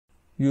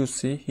you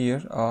see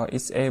here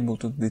it's able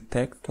to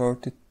detect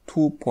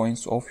 32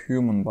 points of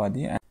human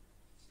body.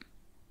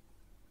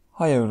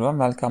 Hi everyone,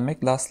 welcome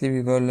back. Lastly,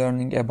 we were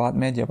learning about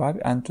MediaPipe,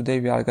 and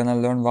today we are gonna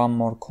learn one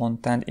more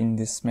content in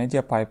this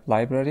MediaPipe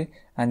library,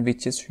 and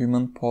which is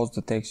human pose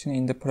detection.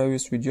 In the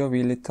previous video,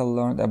 we little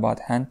learned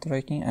about hand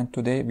tracking, and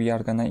today we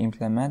are gonna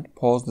implement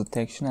pose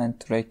detection and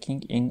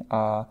tracking in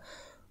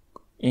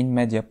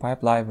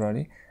MediaPipe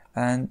library.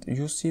 And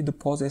you see the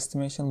pose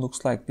estimation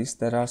looks like this.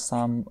 There are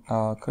some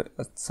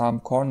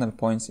corner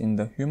points in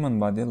the human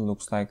body,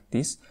 looks like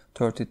this.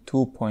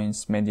 32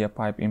 points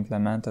MediaPipe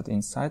implemented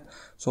inside.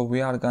 So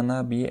we are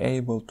gonna be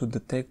able to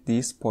detect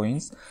these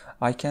points.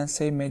 I can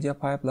say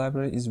MediaPipe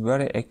library is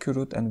very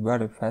accurate and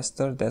very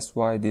faster. That's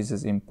why this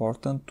is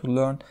important to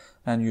learn.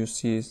 And you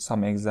see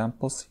some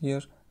examples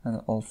here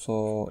and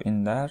also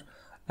in there.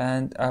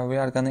 And we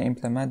are gonna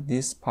implement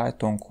this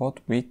Python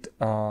code with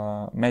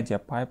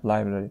MediaPipe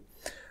library.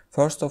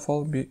 First of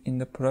all, in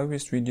the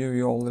previous video,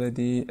 we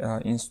already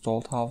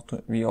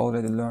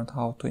learned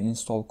how to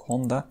install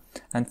Conda,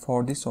 and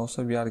for this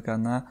also we are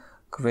gonna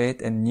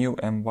create a new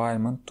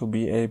environment to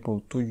be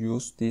able to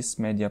use this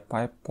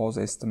MediaPipe pose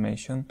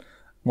estimation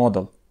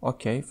model.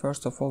 Okay,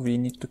 first of all, we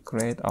need to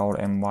create our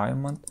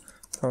environment.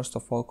 First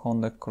of all,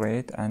 Conda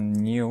create a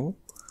new.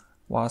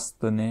 What's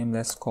the name?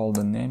 Let's call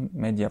the name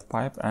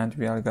MediaPipe, and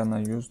we are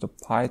gonna use the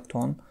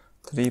Python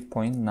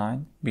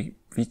 3.9,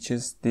 which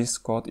is this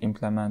code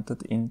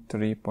implemented in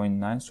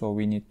 3.9, so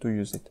we need to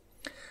use it.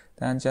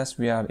 Then just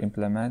we are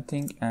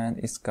implementing, and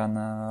it's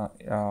gonna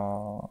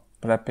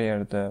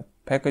prepare the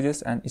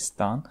packages, and it's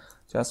done.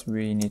 Just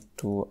we need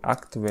to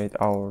activate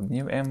our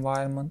new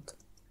environment,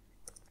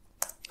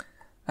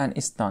 and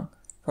it's done.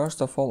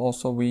 First of all,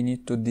 also we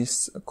need to,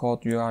 this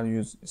code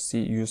you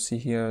see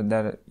here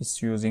that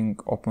it's using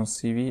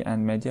OpenCV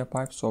and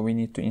MediaPipe, so we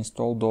need to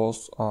install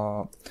those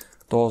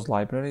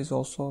libraries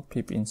also.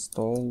 Pip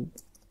install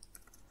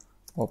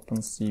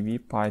OpenCV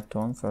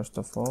Python first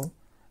of all,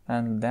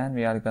 and then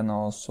we are gonna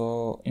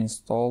also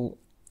install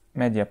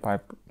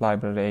MediaPipe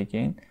library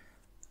again.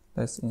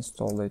 Let's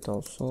install it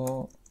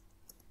also,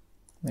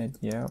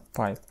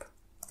 MediaPipe.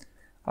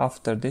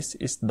 After this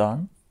is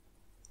done,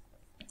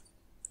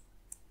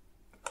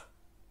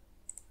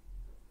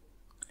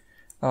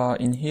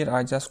 in here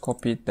I just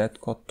copied that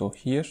code to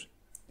here.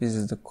 This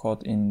is the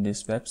code in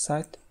this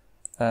website,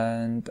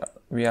 and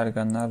we are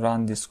gonna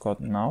run this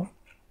code now.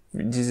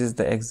 This is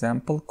the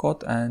example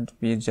code, and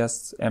we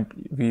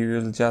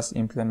will just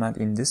implement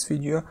in this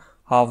video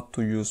how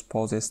to use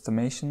pose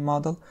estimation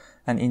model.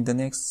 And in the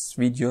next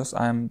videos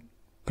I'm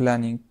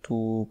planning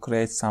to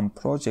create some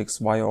projects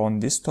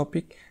on this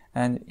topic,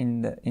 and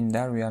in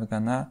there we are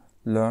gonna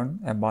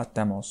learn about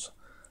them also.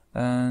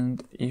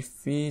 And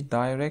if we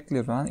directly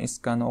run, it's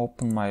gonna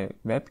open my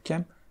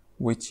webcam,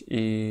 which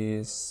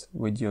is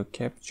video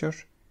capture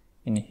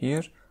in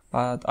here.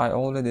 But I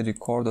already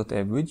recorded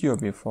a video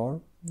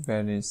before.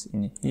 Where is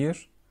in here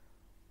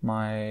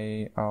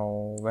my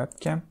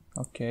webcam?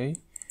 Okay,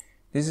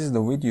 this is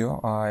the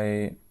video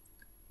I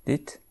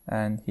did,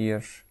 and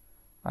here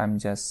I'm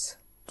just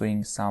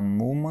doing some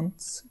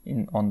movements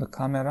on the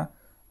camera,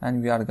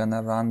 and we are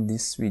gonna run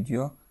this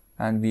video,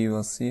 and we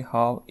will see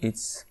how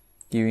it's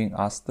giving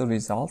us the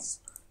results.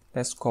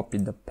 Let's copy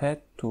the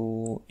path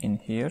to in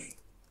here.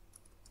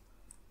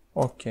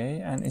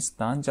 Okay, and it's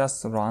done.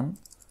 Just run.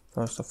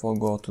 First of all,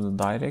 go to the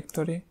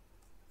directory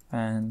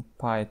and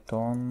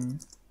Python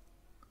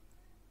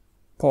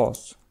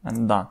pause,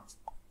 and done.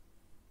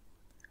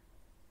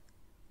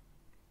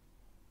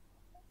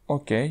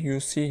 Okay,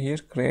 you see here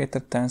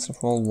created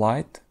TensorFlow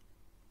Lite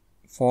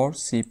for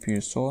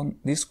CPU. So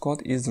this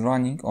code is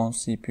running on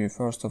CPU.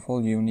 First of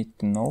all, you need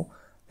to know.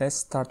 Let's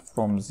start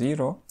from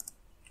 0.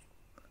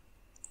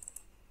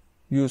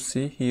 You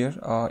see here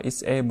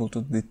it's able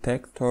to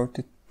detect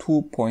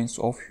 32 points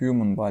of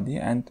human body,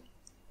 and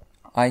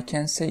I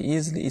can say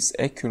easily it's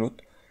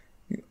accurate.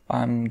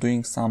 I'm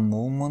doing some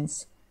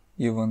movements,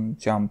 even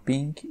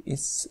jumping.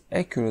 It's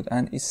accurate,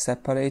 and it's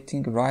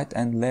separating right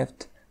and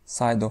left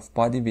side of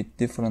body with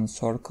different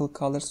circle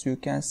colors you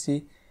can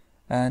see.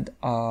 And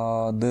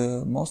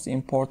the most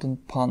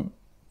important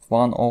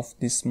one of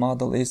this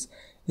model is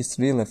it's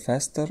really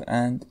faster,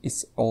 and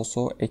it's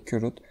also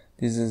accurate.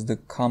 This is the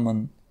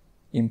common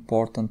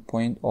important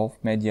point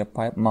of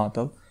MediaPipe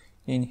model.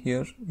 In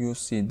here you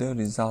see the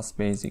results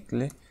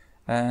basically,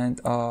 and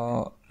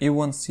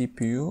even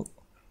CPU,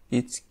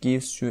 it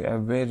gives you a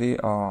very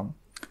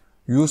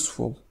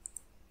useful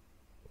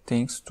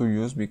things to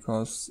use,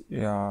 because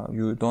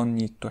you don't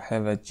need to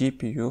have a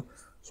GPU,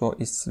 so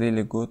it's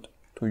really good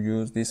to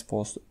use this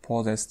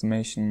pose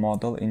estimation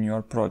model in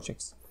your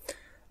projects.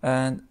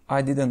 And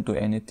I didn't do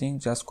anything,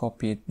 just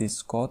copied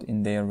this code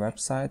in their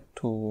website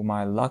to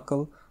my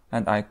local,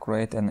 and I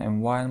create an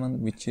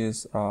environment which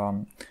is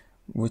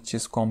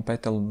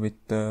compatible with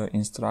the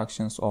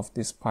instructions of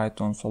this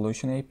Python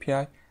solution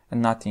API,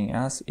 and nothing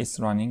else.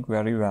 It's running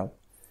very well.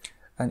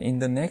 And in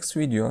the next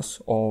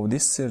videos of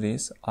this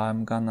series,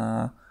 I'm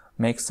gonna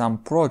make some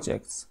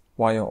projects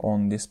while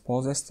on this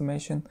pose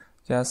estimation.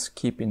 just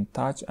keep in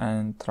touch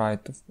and try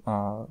to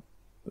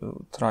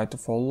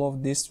follow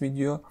this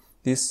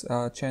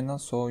channel,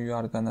 so you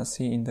are gonna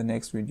see in the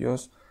next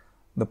videos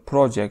the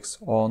projects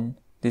on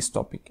this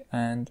topic.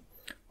 And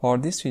for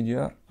this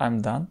video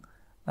I'm done,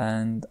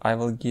 and I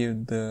will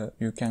give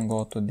you can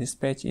go to this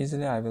page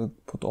easily. I will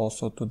put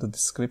also to the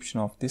description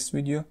of this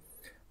video,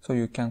 so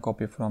you can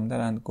copy from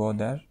there and go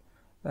there,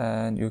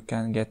 and you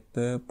can get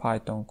the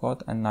Python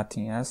code and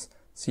nothing else.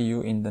 See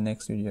you in the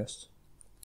next videos.